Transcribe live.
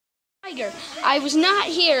Tiger. I was not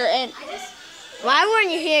here, and why weren't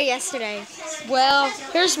you here yesterday? well,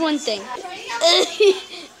 here's one thing.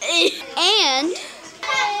 And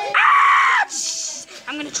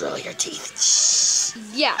I'm gonna drill your teeth.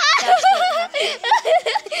 Yeah, that's what happened.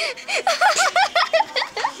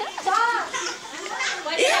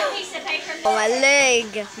 Oh, my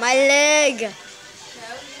leg, my leg.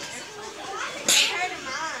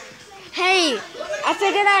 Hey, I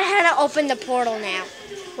figured out how to open the portal now.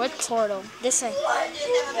 What portal? This way.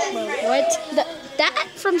 What? That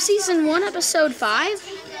from season 1, episode 5?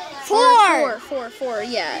 Four.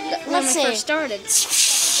 Yeah, when Let's we see. first started.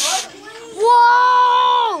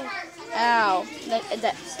 Whoa! Ow!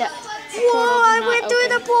 That Whoa! I went through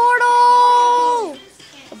the portal.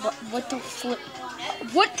 What the flip?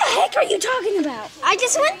 What the heck are you talking about? I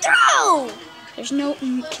just went through. There's no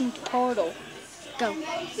portal. Go.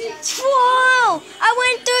 Whoa! I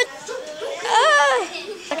went through.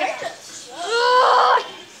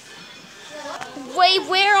 Wait,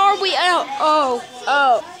 where are we? Oh.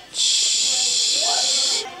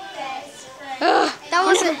 Shh. That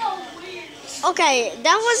wasn't. Okay,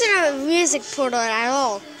 that wasn't a music portal at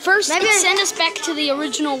all. First, send us back to the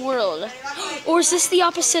original world. Or is this the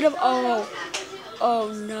opposite of Oh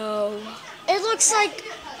no. It looks like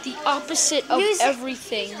the opposite of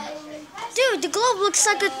everything. Dude, the globe looks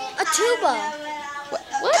like a tuba.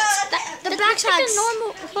 What? The That's backpack's like a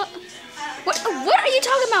normal. What are you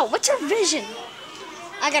talking about? What's your vision?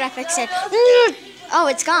 I gotta fix it. Oh,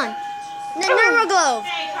 it's gone. Normal globe.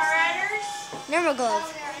 Normal globe.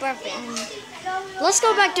 Perfect. Let's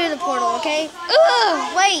go back to the portal, okay?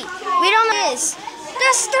 Wait, we don't know this.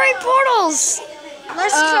 There's 3 portals.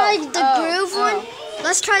 Let's try the groove one.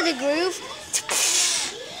 Let's try the groove.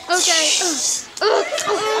 Okay.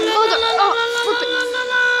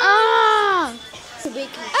 Flip it.